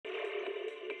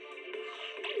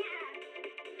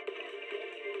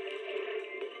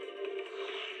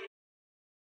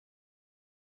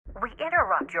We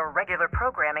interrupt your regular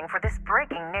programming for this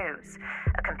breaking news.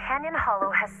 A companion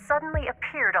hollow has suddenly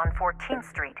appeared on 14th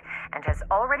Street and has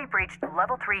already breached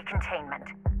Level 3 containment.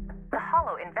 The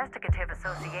Hollow Investigative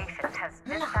Association has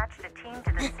dispatched a team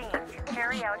to the scene to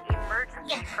carry out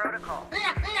emergency protocol.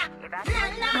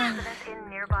 Evacuation of residents in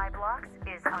nearby blocks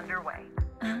is underway.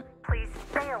 Please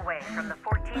stay away from the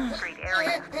 14th Street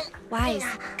area. Wise,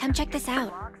 come check this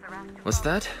out. What's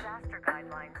that?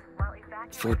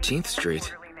 14th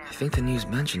Street? I think the news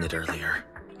mentioned it earlier.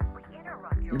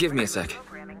 Give me a sec.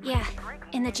 Yeah,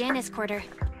 in the Janus quarter.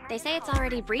 They say it's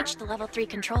already breached the Level 3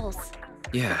 controls.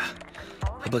 Yeah.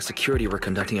 Public security were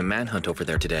conducting a manhunt over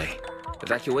there today.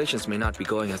 Evacuations may not be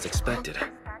going as expected.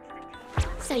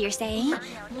 So you're saying?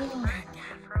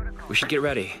 We should get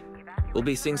ready. We'll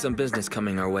be seeing some business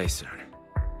coming our way soon.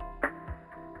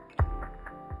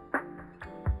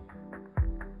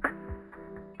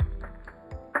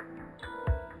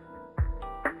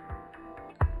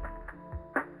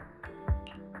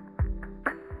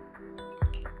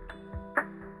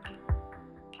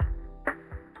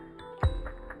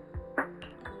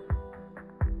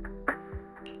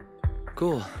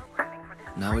 Cool.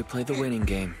 Now we play the winning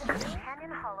game.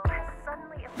 Companion hollow has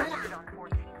suddenly appeared on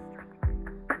 14th Street.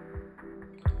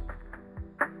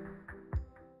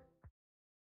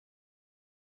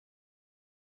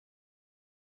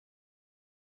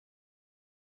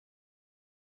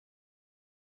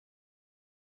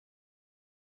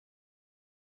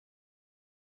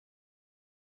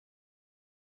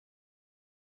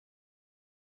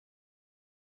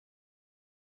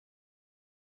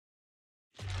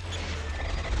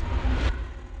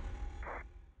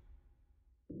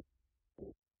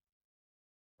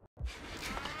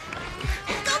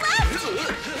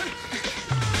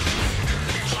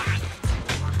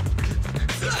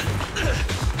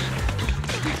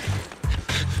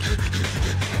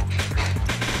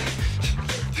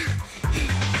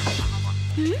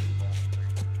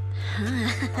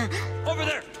 Over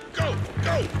there! Go!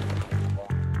 Go!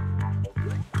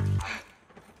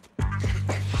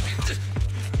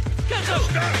 Get him!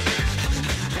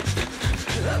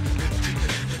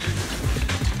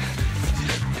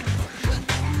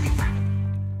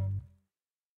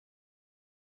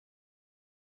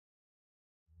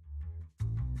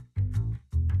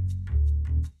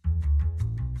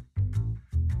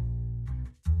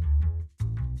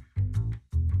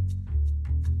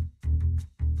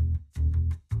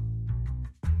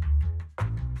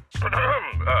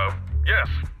 Yes.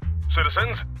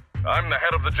 Citizens, I'm the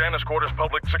head of the Janus Quarters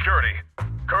Public Security,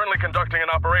 currently conducting an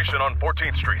operation on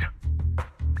 14th Street.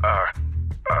 I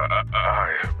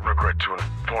regret to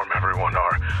inform everyone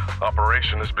our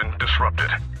operation has been disrupted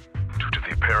due to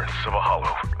the appearance of a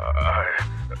hollow.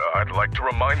 I'd like to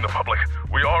remind the public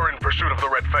we are in pursuit of the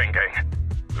Red Fang Gang,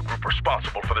 the group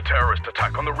responsible for the terrorist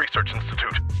attack on the Research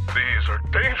Institute. These are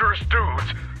dangerous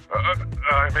dudes.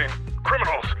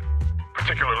 Criminals.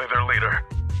 Particularly their leader,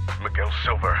 Miguel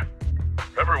Silver.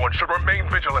 Everyone should remain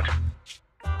vigilant.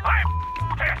 I'm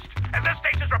pissed! As this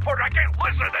station's reporter, I can't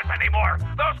listen to this anymore!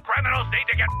 Those criminals need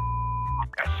to get...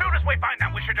 As soon as we find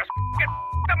them, we should just get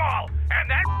them all, and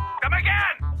then them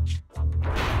again!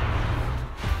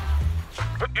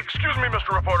 Excuse me,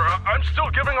 Mr. Reporter. I'm still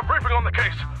giving a briefing on the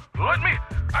case. Let me...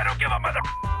 I don't give a mother...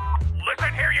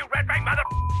 Listen here, you Red Fang mother...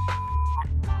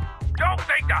 Don't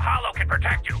think the Hollow can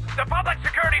protect you. The Public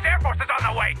Security's Air Force is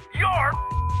on the way. You're...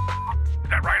 Is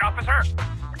that right, officer?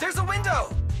 There's a window!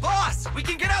 Boss, we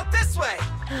can get out this way!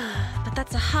 But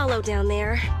that's a hollow down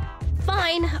there.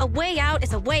 Fine, a way out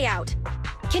is a way out.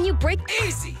 Can you break...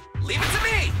 Easy! Leave it to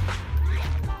me!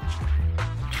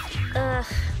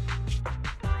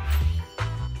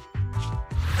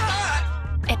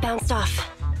 It bounced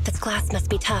off. This glass must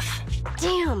be tough.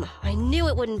 Damn, I knew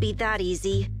it wouldn't be that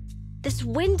easy. This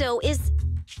window is...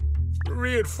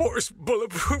 Reinforced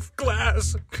bulletproof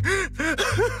glass.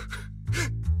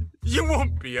 You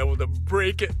won't be able to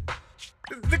break it.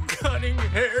 The cunning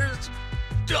hairs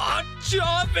on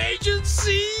job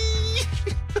agency.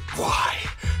 Why?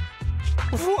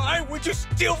 Why would you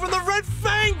steal from the Red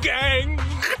Fang Gang?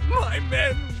 My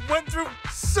men went through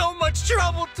so much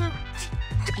trouble to...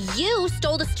 You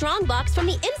stole the strongbox from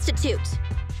the Institute.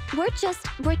 We're just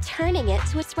returning it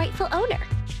to its rightful owner.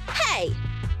 Hey,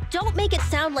 don't make it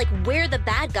sound like we're the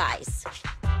bad guys.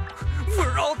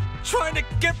 We're all trying to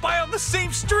get by on the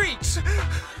same streets.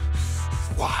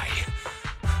 Why?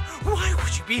 Why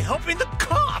would you be helping the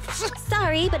cops?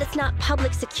 Sorry, but it's not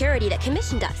public security that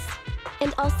commissioned us.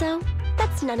 And also,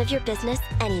 that's none of your business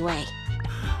anyway.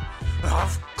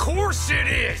 Of course it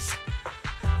is!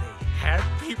 They had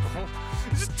people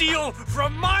steal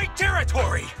from my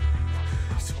territory!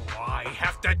 So I I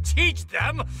have to teach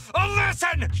them a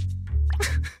lesson!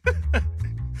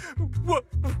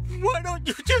 Why don't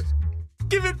you just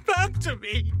give it back to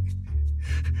me?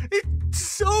 It's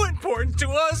so important to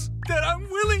us that I'm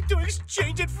willing to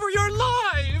exchange it for your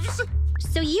lives!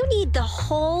 So you need the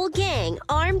whole gang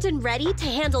armed and ready to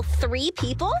handle 3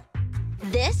 people?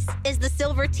 This is the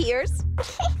Silver Tears?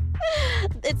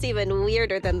 It's even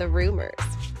weirder than the rumors.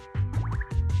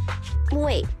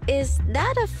 Wait, is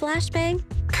that a flashbang?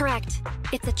 Correct.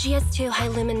 It's a GS2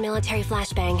 high-lumen military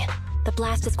flashbang. The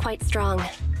blast is quite strong.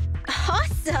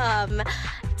 Awesome!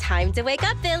 Time to wake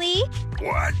up, Billy!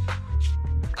 What?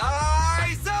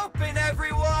 Eyes open,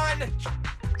 everyone!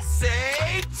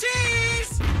 Say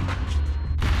cheese!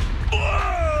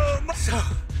 Boom!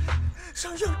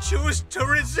 So you choose to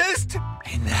resist?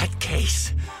 In that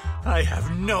case, I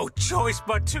have no choice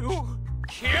but to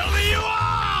kill you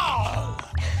all!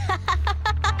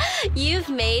 You've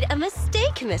made a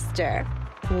mistake, mister.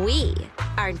 We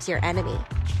aren't your enemy.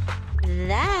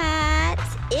 That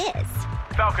is.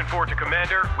 Falcon 4 to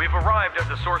Commander, we've arrived at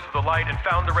the source of the light and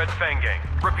found the Red Fang Gang.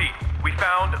 Repeat, we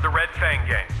found the Red Fang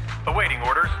Gang. Awaiting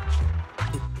orders.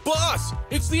 Boss,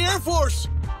 it's the Air Force!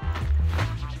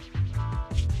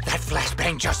 That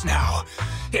flashbang just now,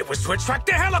 it was to attract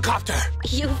the helicopter!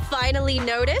 You finally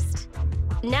noticed?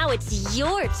 Now it's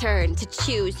your turn to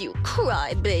choose, you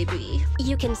crybaby.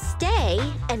 You can stay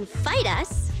and fight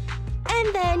us,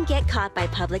 and then get caught by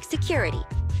public security.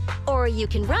 Or you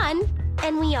can run,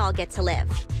 and we all get to live.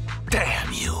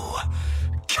 Damn you!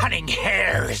 Cunning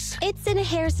hares! It's in a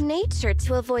hare's nature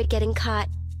to avoid getting caught.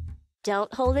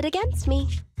 Don't hold it against me.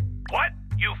 What?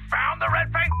 You found the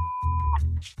Red Fang?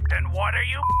 Then what are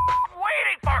you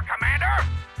waiting for, Commander?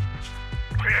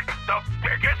 Pick the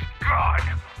biggest gun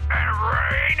and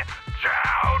rain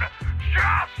down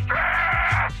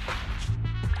justice!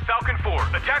 Falcon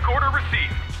 4, attack order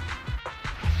received.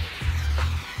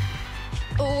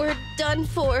 We're done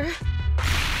for.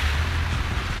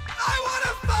 I want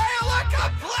to file a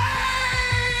complaint!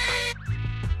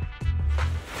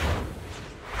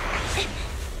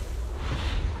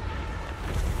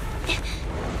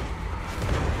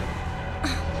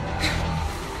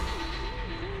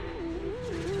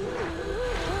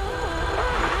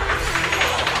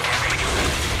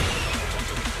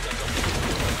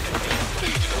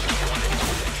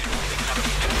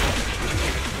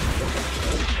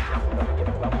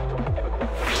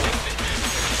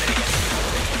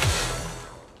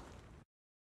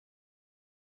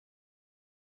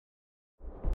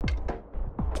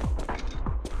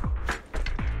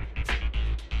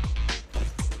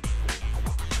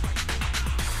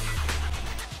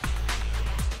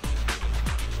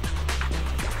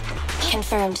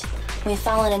 Confirmed. We've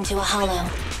fallen into a hollow.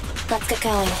 Let's get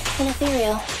going. An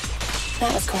ethereal.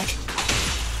 That was quick.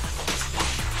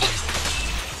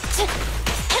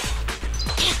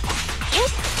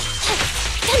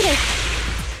 Thunder!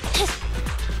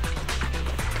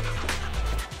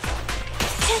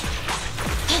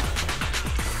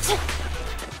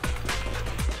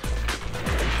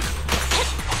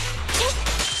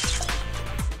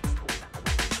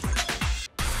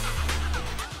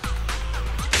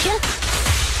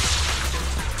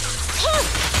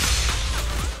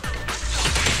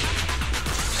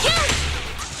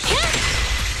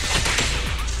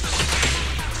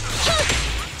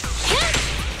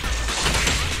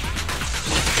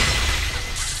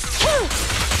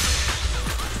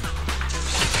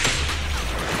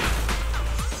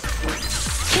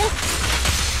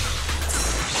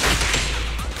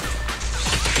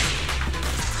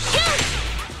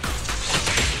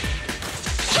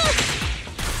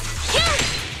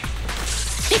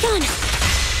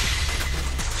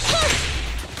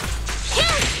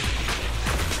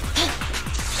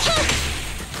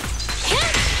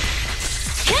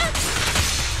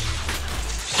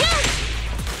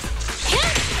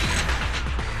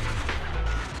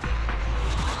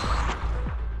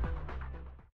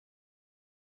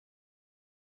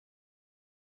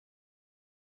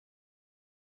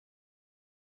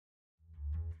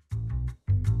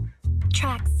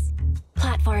 Tracks,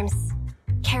 platforms,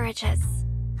 carriages.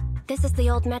 This is the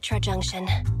old metro junction.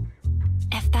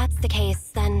 If that's the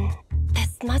case, then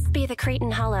this must be the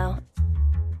Cretan Hollow.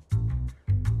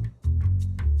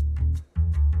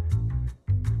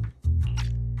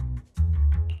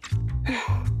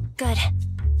 Good.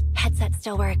 Headset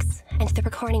still works, and the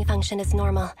recording function is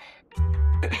normal.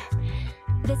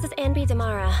 This is Anby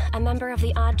Damara, a member of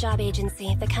the odd job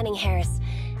agency, the Cunning Hares.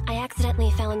 I accidentally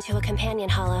fell into a companion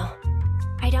hollow.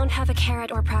 I don't have a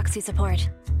carrot or proxy support.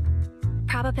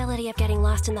 Probability of getting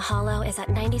lost in the hollow is at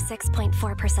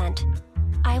 96.4%.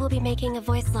 I will be making a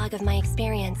voice log of my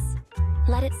experience.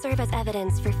 Let it serve as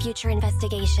evidence for future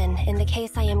investigation in the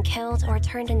case I am killed or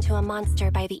turned into a monster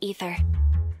by the ether.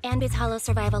 Ambi's Hollow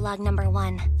Survival Log number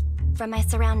 1. From my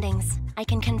surroundings, I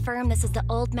can confirm this is the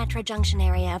old Metro Junction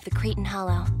area of the Cretan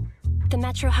Hollow. The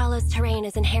Metro Hollow's terrain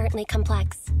is inherently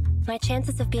complex. My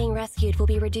chances of being rescued will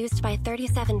be reduced by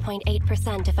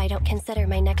 37.8% if I don't consider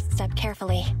my next step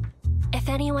carefully. If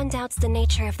anyone doubts the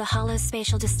nature of the Hollow's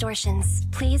spatial distortions,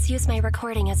 please use my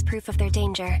recording as proof of their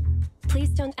danger. Please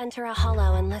don't enter a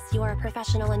Hollow unless you are a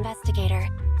professional investigator.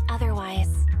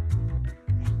 Otherwise...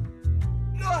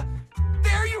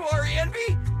 There you are,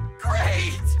 Anby!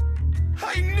 Great!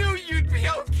 I knew you'd be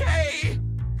okay!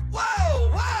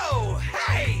 Whoa!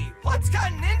 Hey! What's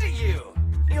gotten into you?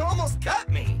 You almost cut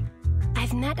me!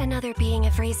 I've met another being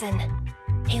of reason.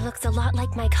 He looks a lot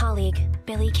like my colleague,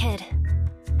 Billy Kidd.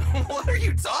 What are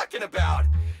you talking about?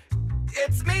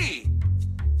 It's me!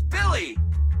 Billy!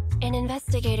 An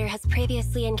investigator has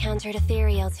previously encountered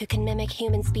ethereals who can mimic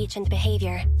human speech and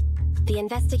behavior. The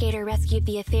investigator rescued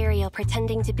the ethereal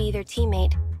pretending to be their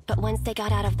teammate, but once they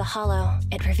got out of the Hollow,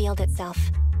 it revealed itself.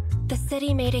 The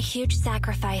city made a huge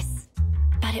sacrifice,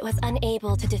 but it was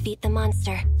unable to defeat the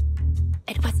monster.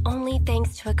 It was only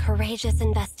thanks to a courageous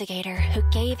investigator who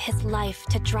gave his life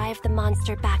to drive the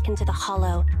monster back into the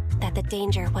Hollow that the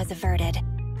danger was averted.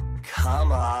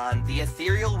 Come on, the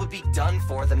ethereal would be done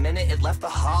for the minute it left the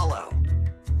Hollow.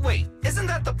 Wait, isn't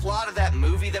that the plot of that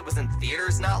movie that was in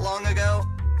theaters not long ago?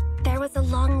 There was a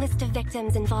long list of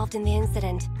victims involved in the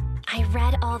incident. I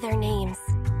read all their names.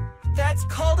 That's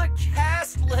called a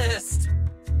cast list!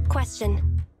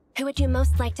 Question: who would you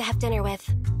most like to have dinner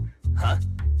with? Huh?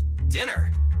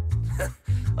 Dinner?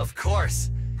 Of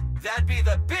course. That'd be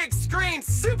the big screen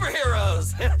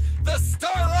superheroes! The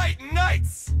Starlight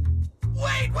Knights!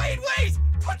 Wait!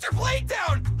 Put your blade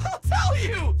down! I'll tell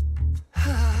you!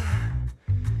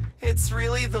 It's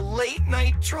really the late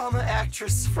night drama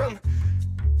actress from...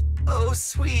 Oh,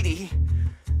 sweetie.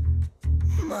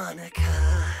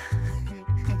 Monica.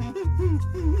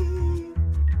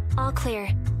 All clear.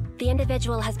 The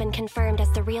individual has been confirmed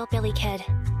as the real Billy Kidd.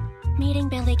 Meeting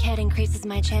Billy Kidd increases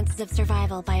my chances of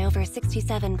survival by over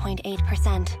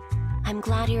 67.8%. I'm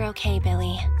glad you're okay,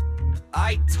 Billy.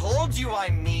 I told you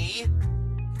I'm me!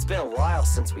 It's been a while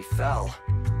since we fell.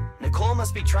 Nicole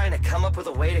must be trying to come up with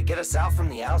a way to get us out from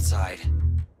the outside.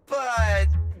 But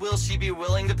will she be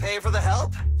willing to pay for the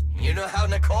help? You know how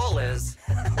Nicole is.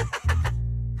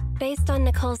 Based on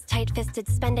Nicole's tight-fisted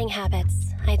spending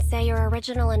habits, I'd say your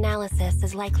original analysis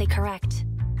is likely correct.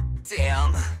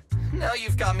 Damn. Now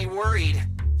you've got me worried.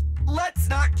 Let's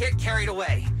not get carried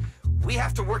away. We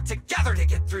have to work together to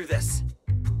get through this.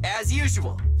 As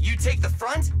usual, you take the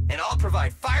front, and I'll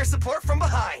provide fire support from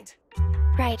behind.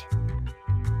 Right.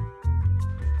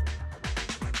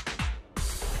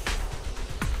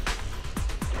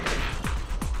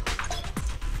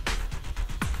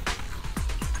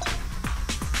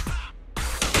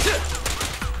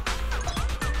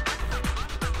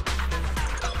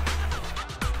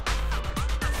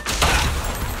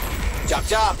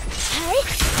 Chop!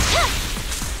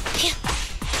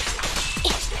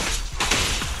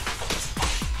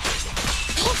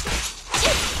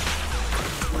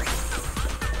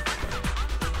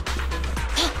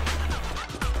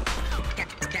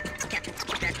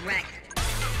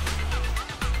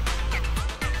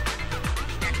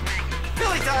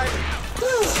 Billy time!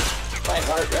 My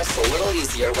heart rests a little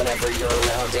easier whenever you're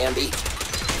around, Amby.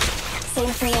 Same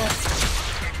for you.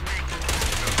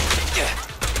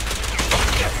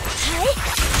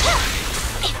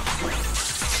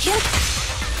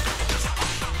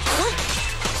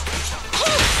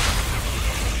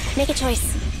 Make a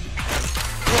choice.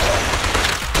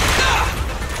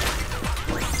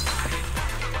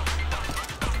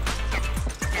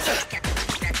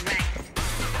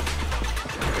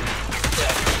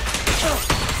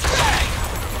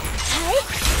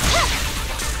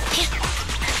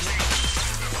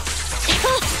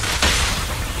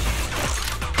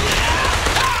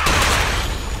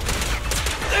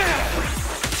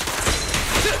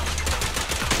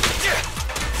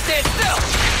 Stand still!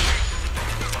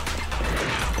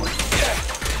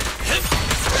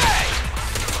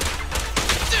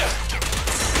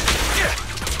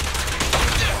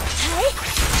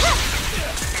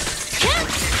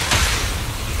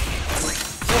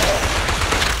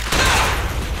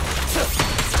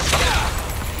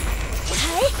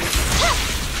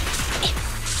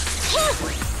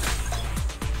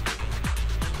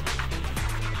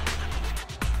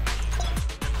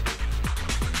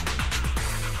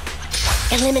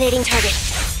 Eliminating target.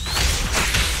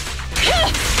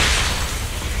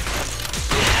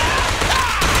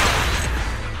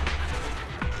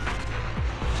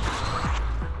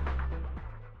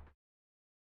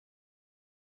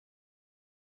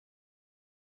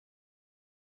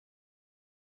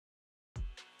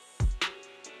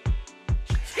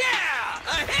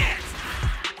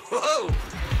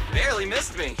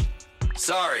 missed me.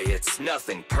 Sorry, it's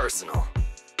nothing personal.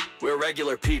 We're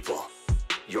regular people.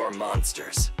 You're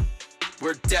monsters.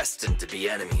 We're destined to be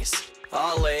enemies.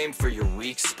 I'll aim for your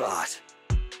weak spot.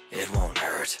 It won't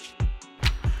hurt.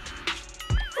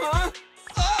 Huh?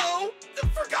 Oh!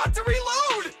 Forgot to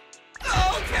reload!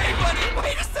 Okay, buddy,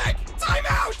 wait a sec! Time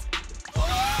out!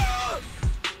 Oh!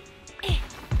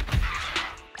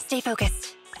 Stay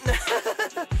focused.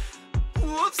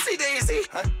 Whoopsie daisy!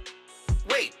 Huh?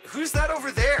 Wait, who's that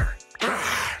over there?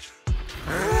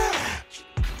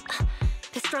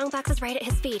 The strongbox is right at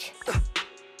his feet.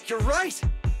 You're right!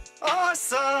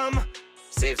 Awesome!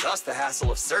 Saves us the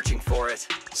hassle of searching for it.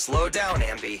 Slow down,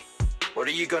 Ambi. What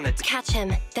are you gonna do? Catch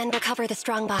him, then recover the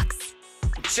strongbox.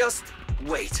 Just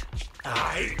wait.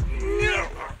 I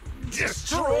never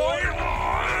destroy.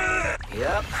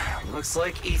 Yep, looks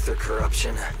like ether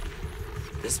corruption.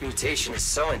 This mutation is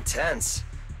so intense.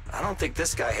 I don't think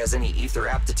this guy has any ether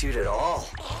aptitude at all.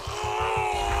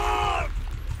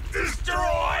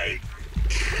 Destroy!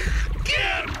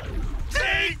 Get!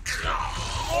 Take!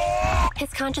 His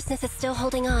consciousness is still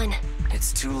holding on.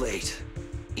 It's too late.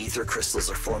 Ether crystals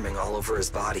are forming all over his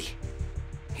body.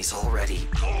 He's already...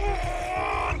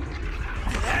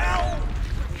 Hell!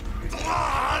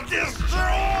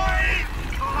 Destroy!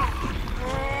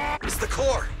 It's the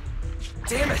core!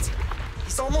 Damn it!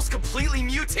 He's almost completely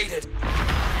mutated!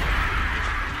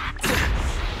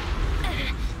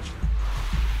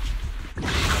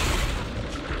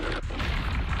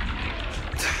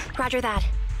 Roger that.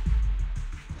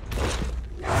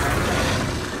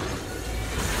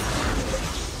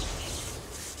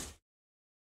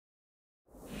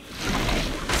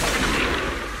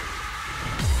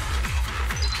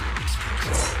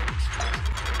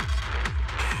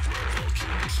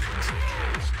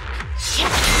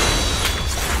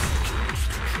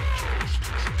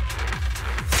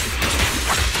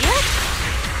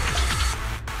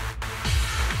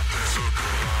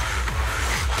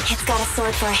 It's got a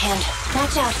sword for a hand.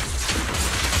 Watch out.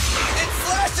 Its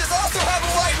slashes also have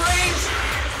a wide range!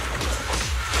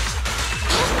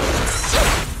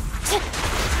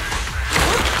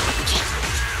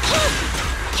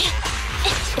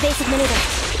 Evasive maneuver.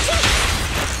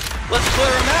 Let's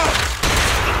clear him out!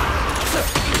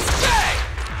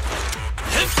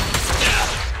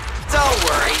 Don't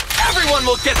worry, everyone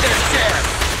will get their share!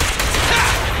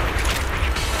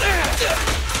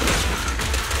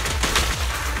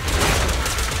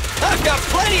 I've got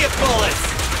plenty of bullets!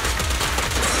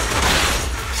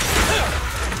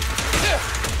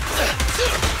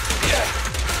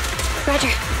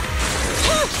 Roger.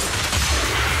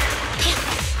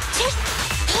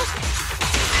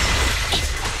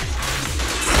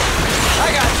 I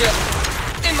got you!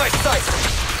 In my sight!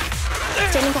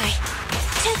 Standing by.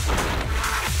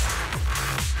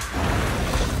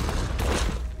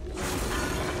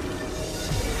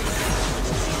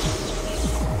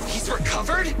 He's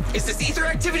recovered? Is this ether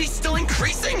activity still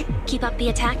increasing? Keep up the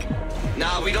attack.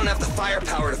 Nah, we don't have the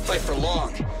firepower to fight for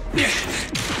long.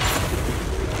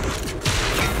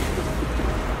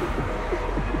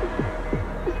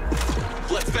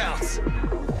 Let's bounce.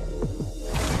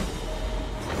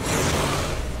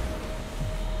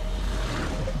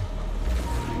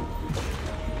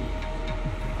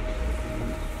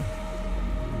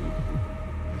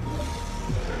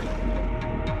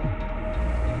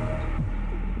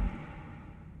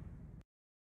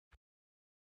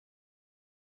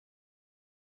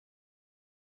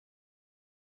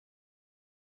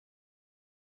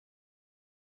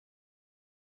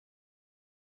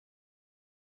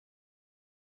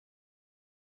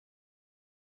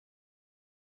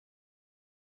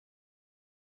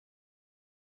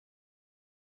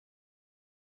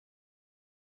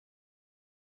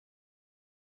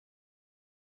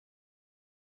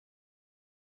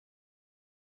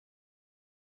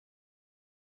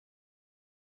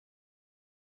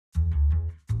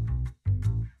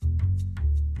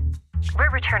 We're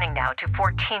returning now to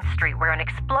 14th Street, where an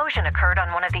explosion occurred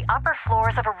on one of the upper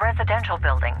floors of a residential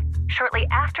building, shortly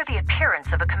after the appearance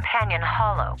of a companion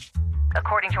hollow.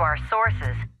 According to our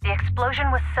sources, the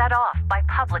explosion was set off by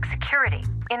public security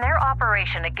in their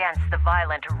operation against the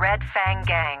violent Red Fang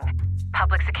gang.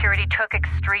 Public security took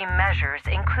extreme measures,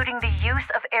 including the use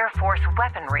of Air Force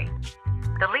weaponry.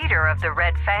 The leader of the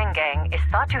Red Fang gang is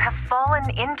thought to have fallen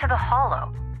into the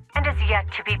hollow and is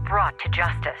yet to be brought to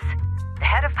justice. The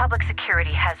head of public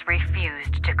security has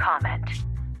refused to comment.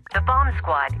 The bomb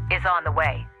squad is on the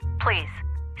way. Please,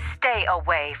 stay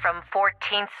away from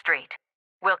 14th Street.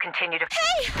 We'll continue to...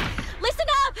 Hey! Listen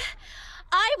up!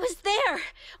 I was there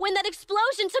when that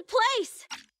explosion took place!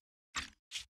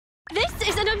 This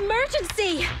is an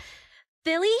emergency!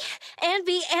 Billy,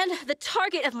 Anby, and the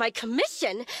target of my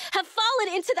commission have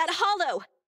fallen into that hollow.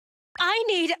 I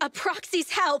need a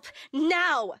proxy's help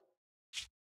now.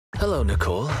 Hello,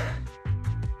 Nicole.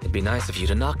 It'd be nice of you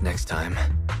to knock next time.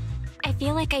 I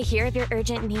feel like I hear of your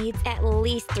urgent needs at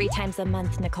least 3 times a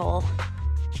month, Nicole.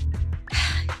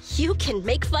 You can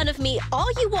make fun of me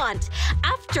all you want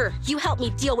after you help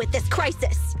me deal with this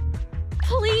crisis.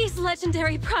 Please,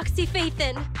 legendary proxy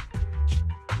Phaethon.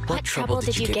 What trouble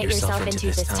did you get yourself into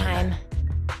this time?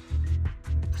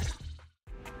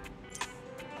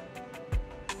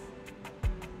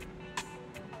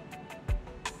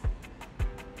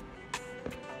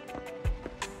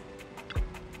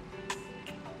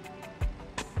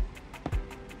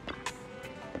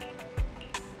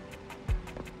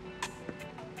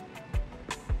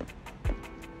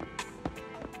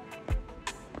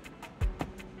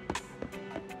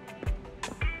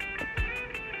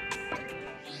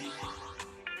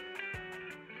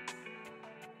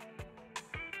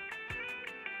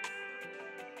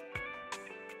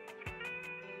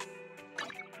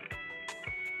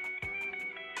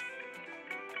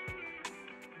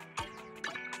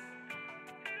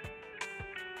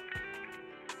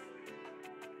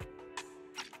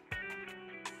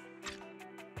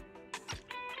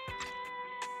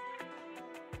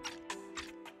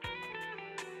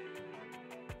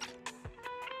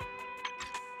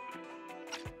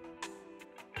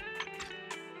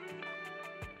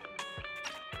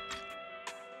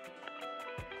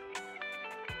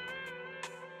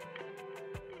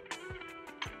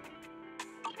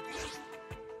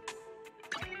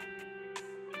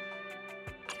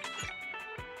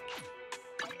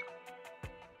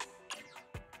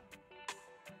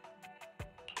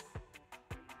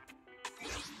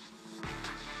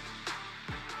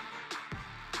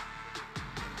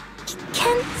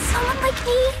 Can someone like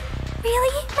me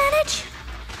really manage?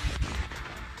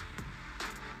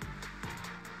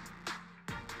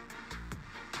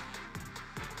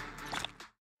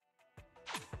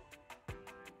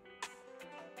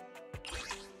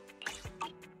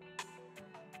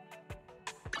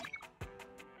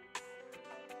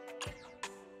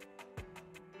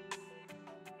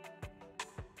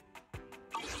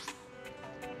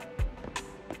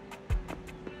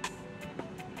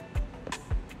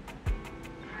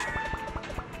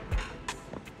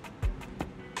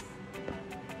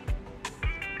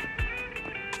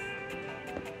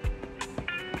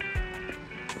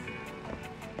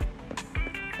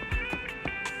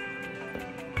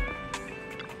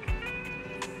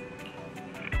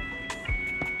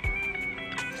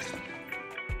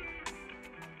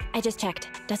 I just checked.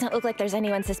 Doesn't look like there's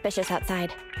anyone suspicious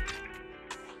outside.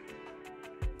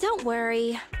 Don't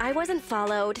worry, I wasn't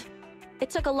followed.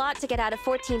 It took a lot to get out of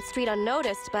 14th Street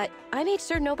unnoticed, but I made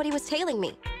sure nobody was tailing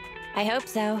me. I hope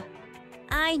so.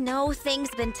 I know things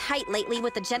been tight lately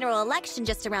with the general election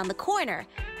just around the corner.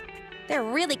 They're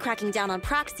really cracking down on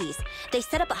proxies. They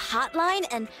set up a hotline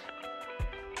and...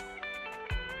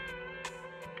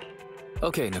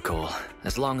 Okay, Nicole.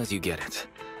 As long as you get it,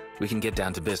 we can get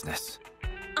down to business.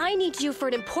 I need you for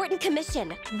an important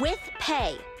commission, with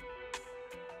pay.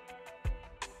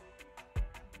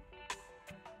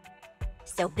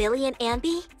 So Billy and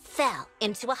Anby fell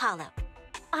into a hollow.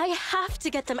 I have to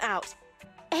get them out.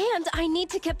 And I need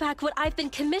to get back what I've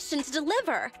been commissioned to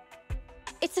deliver.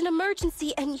 It's an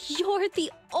emergency and you're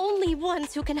the only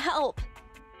ones who can help.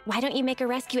 Why don't you make a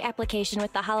rescue application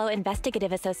with the Hollow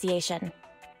Investigative Association?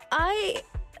 I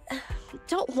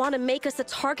don't want to make us a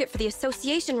target for the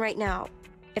association right now.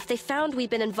 If they found we'd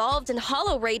been involved in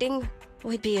hollow raiding,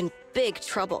 we'd be in big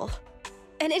trouble.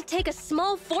 And it'd take a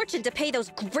small fortune to pay those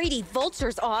greedy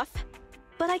vultures off.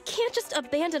 But I can't just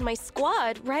abandon my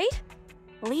squad, right?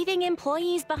 Leaving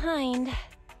employees behind.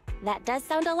 That does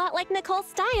sound a lot like Nicole's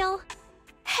style.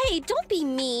 Hey, don't be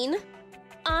mean.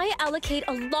 I allocate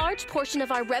a large portion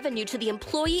of our revenue to the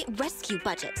employee rescue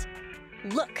budget.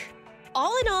 Look,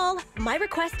 all in all, my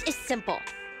request is simple.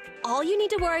 All you need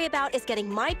to worry about is getting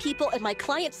my people and my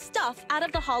clients' stuff out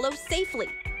of the Hollow safely.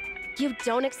 You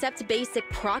don't accept basic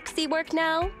proxy work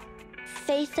now?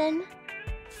 Phaethon,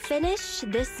 finish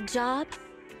this job,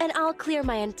 and I'll clear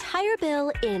my entire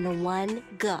bill in one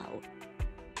go.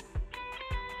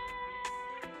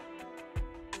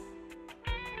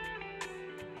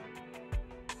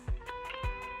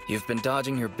 You've been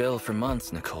dodging your bill for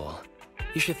months, Nicole.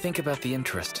 You should think about the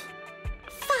interest.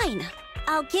 Fine.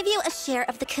 I'll give you a share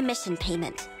of the commission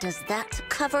payment. Does that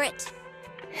cover it?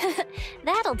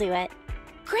 That'll do it.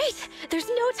 Great! There's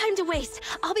no time to waste.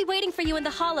 I'll be waiting for you in the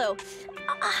Hollow.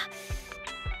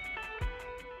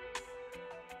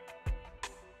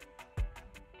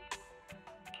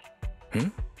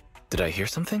 Did I hear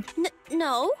something?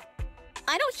 No.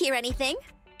 I don't hear anything.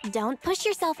 Don't push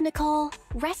yourself, Nicole.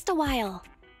 Rest a while.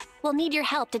 We'll need your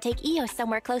help to take Eos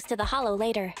somewhere close to the Hollow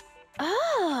later.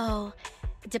 Oh.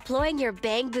 Deploying your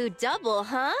Bang Boo double,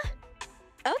 huh?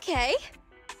 Okay.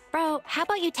 Bro, how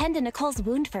about you tend to Nicole's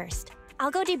wound first?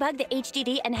 I'll go debug the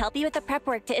HDD and help you with the prep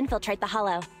work to infiltrate the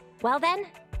Hollow. Well then,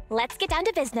 let's get down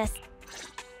to business.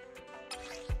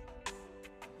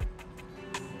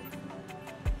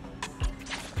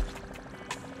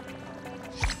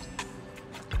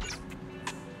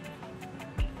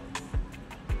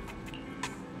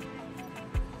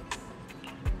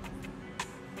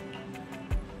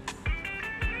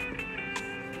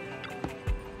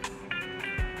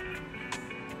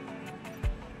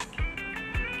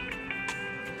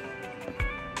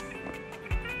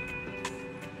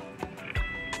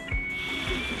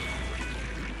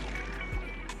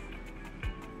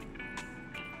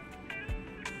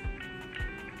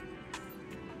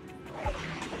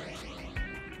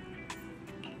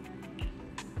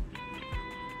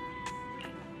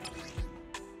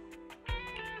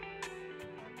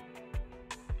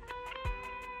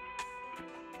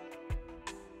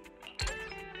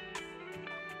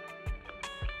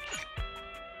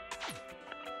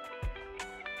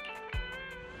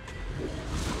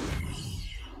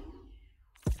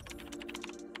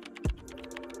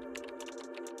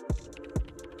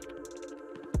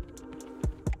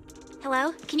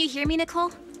 Hello? Can you hear me,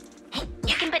 Nicole?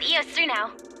 You can put Eos through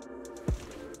now.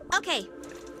 Okay.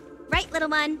 Right, little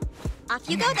one. Off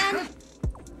you go then.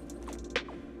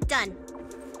 Done.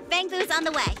 Bang Boo's on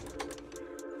the way.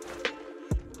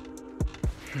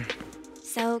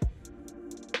 So,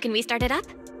 can we start it up?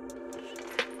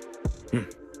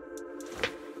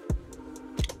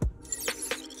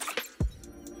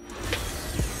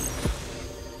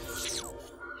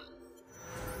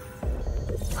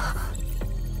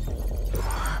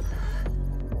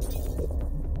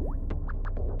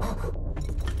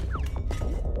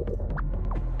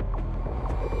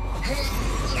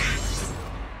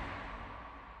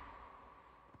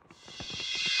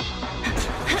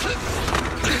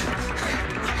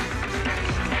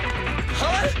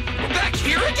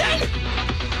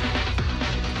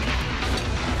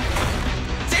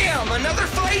 Another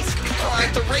fight? Oh,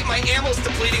 at the rate my ammo's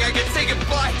depleting, I can say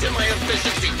goodbye to my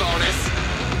efficiency bonus.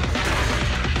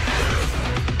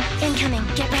 Incoming,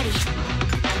 get ready.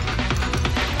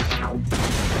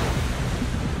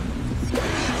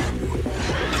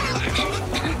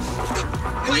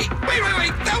 Wait,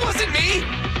 that wasn't me!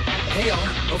 Hey, all,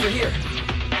 over here.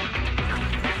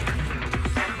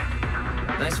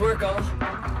 Nice work, all.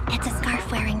 It's a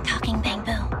scarf-wearing talking Bang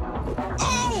Boo.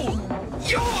 Oh!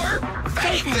 You're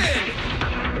Phaethon!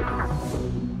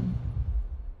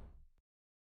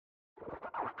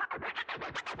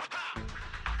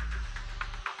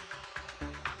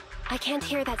 I can't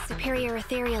hear that superior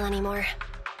ethereal anymore.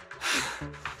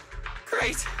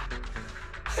 Great.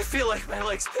 I feel like my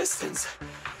leg's pistons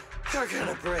are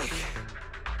gonna break.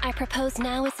 I propose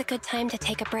now is a good time to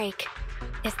take a break.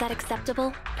 Is that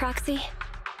acceptable, Proxy?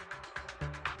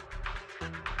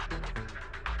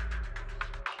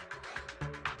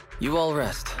 You all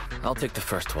rest. I'll take the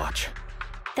first watch.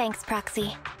 Thanks,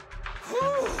 Proxy.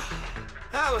 Whew.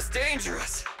 That was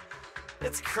dangerous.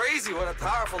 It's crazy what a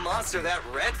powerful monster that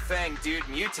Red Fang dude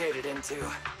mutated into.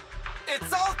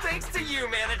 It's all thanks to you,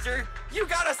 Manager. You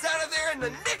got us out of there in the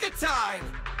nick of time.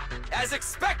 As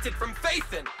expected from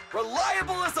Phaethon,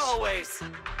 reliable as always.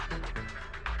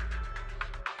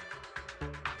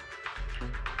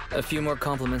 A few more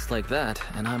compliments like that,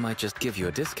 and I might just give you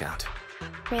a discount.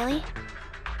 Really?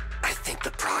 I think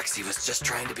the Proxy was just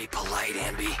trying to be polite,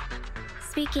 Ambi.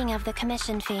 Speaking of the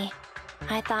commission fee,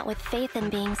 I thought with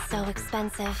Phaethon being so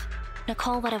expensive,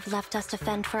 Nicole would have left us to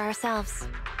fend for ourselves.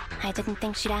 I didn't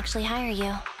think she'd actually hire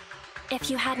you. If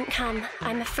you hadn't come,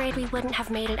 I'm afraid we wouldn't have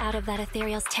made it out of that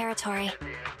ethereal's territory.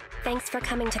 Thanks for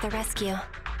coming to the rescue.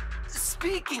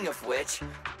 Speaking of which,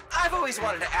 I've always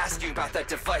wanted to ask you about that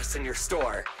device in your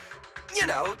store. You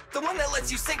know, the one that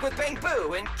lets you sync with Bang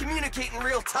Boo and communicate in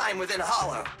real time within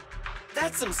Hollow.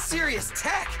 That's some serious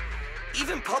tech.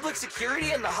 Even Public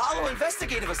Security and the Hollow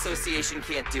Investigative Association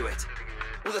can't do it.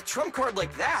 With a trump card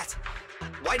like that,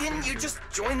 why didn't you just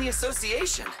join the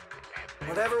association?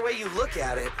 Whatever way you look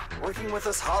at it, working with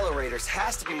us Hollow Raiders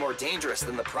has to be more dangerous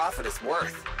than the profit is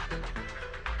worth.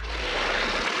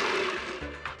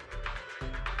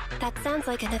 That sounds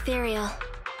like an ethereal.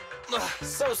 Ugh,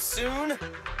 so soon?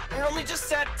 I only just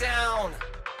sat down.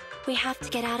 We have to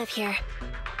get out of here.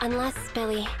 Unless,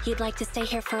 Billy, you'd like to stay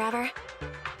here forever?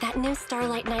 That new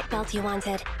Starlight Night belt you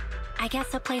wanted. I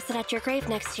guess I'll place it at your grave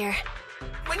next year.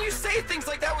 when you say things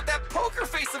like that with that poker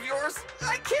face of yours,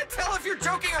 I can't tell if you're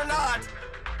joking or not.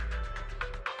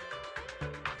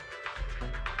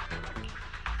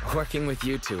 Working with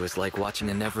you two is like watching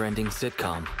a never-ending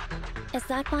sitcom. Is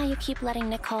that why you keep letting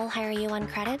Nicole hire you on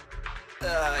credit?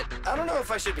 I don't know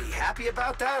if I should be happy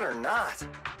about that or not.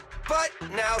 But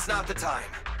now's not the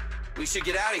time. We should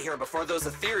get out of here before those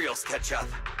ethereals catch up.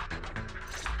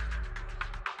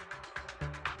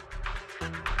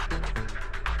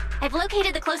 I've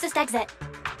located the closest exit.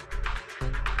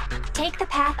 Take the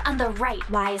path on the right,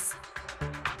 Wise.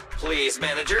 Please,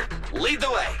 manager, lead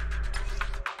the way.